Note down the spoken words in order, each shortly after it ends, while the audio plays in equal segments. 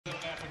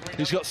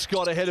He's got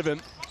Scott ahead of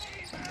him.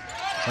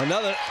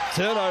 Another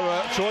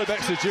turnover, Troy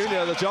Baxter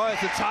Jr. The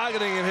Giants are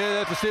targeting him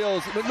here for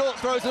steals. McNaught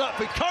throws it up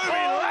for Kobe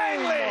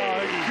Langley!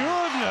 My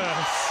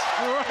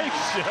goodness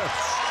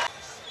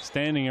gracious!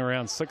 Standing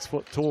around 6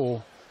 foot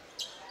tall.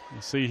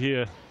 You see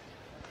here,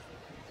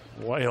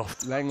 way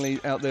off. Langley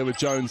out there with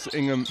Jones,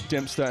 Ingham,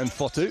 Dempster and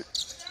Fotu.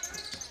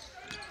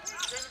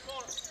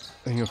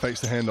 Ingham fakes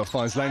the handoff,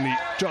 finds Langley,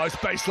 drives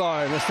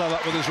baseline, this time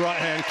up with his right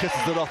hand,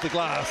 kisses it off the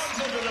glass.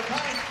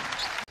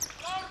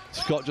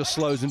 Scott just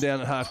slows him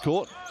down at half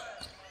court.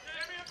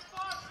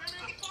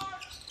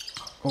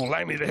 Oh,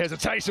 Langley, the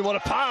hesitation, what a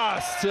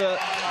pass to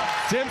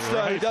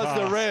Dempster, who does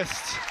the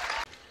rest.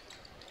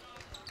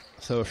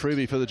 So a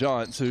freebie for the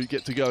Giants, who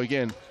get to go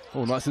again.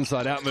 Oh, nice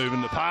inside-out move,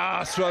 and the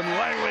pass from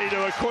Langley to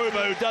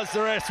Akwuba, who does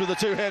the rest with a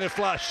two-handed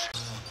flush.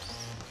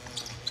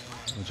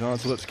 The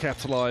Giants will look to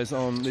capitalise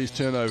on these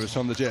turnovers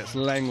from the Jets.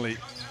 Langley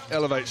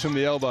elevates from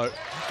the elbow,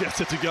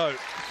 gets it to go.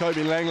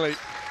 Kobe Langley.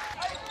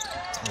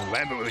 Oh,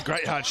 Lambert with a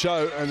great hard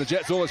show, and the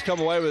Jets almost come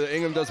away with it.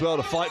 Ingham does well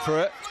to fight for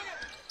it.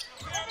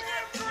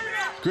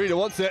 Greeder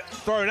wants it,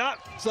 thrown up,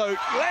 so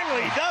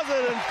Langley does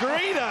it, and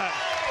Greeder.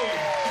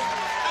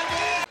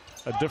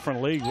 A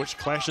different league which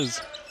clashes.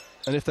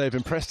 And if they've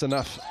impressed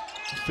enough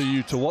for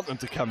you to want them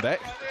to come back,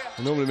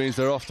 it normally means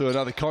they're off to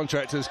another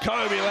contract as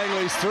Kobe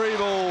Langley's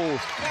 3-ball.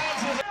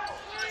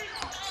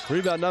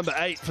 Rebound number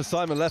 8 for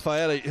Simon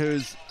Lafayette,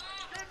 who's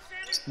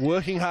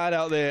working hard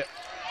out there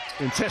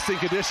in testing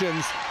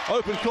conditions.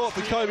 Open court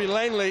for Kobe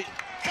Langley.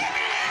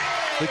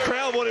 The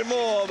crowd wanted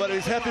more, but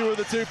he's happy with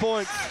the 2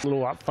 points.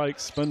 Little up fake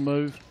spin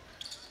move.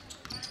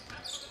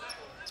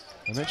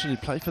 I mentioned he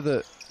played for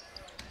the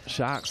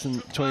Sharks in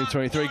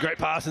 2023. Great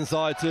pass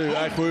inside to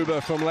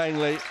Akwuba from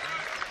Langley.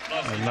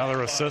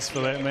 Another assist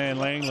for that man,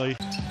 Langley.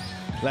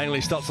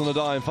 Langley stops on the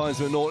dime, finds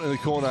McNaught in the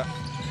corner.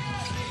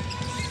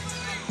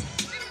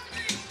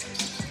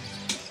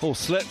 Oh,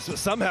 slips, but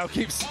somehow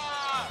keeps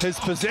his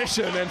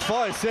possession and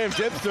finds Sam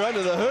Dempster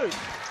under the hoop.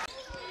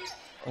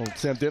 Oh,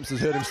 Sam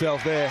Dempster's hurt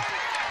himself there.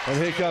 And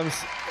here comes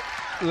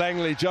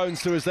Langley.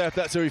 Jones to his left,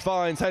 that's who he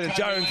finds. Hayden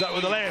Jones up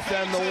with the left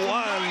and the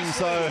one.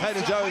 So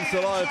Hayden Jones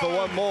alive for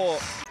one more.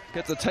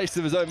 Gets a taste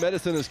of his own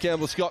medicine as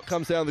Campbell Scott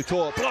comes down the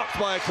court. Blocked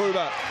by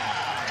Akwuba.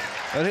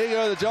 And here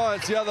go the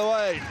Giants the other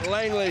way.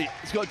 Langley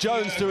has got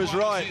Jones to his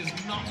right.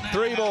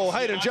 3-ball,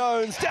 Hayden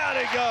Jones, down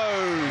it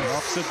goes.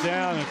 Knocks it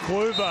down,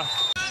 Akwuba.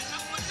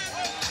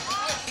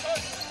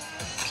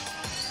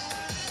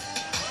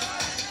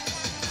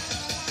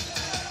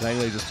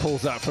 Langley just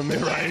pulls out from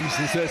mid-range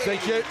and says,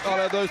 thank you, I'll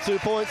have those 2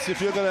 points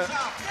if you're going to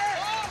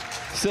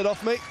sit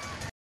off me.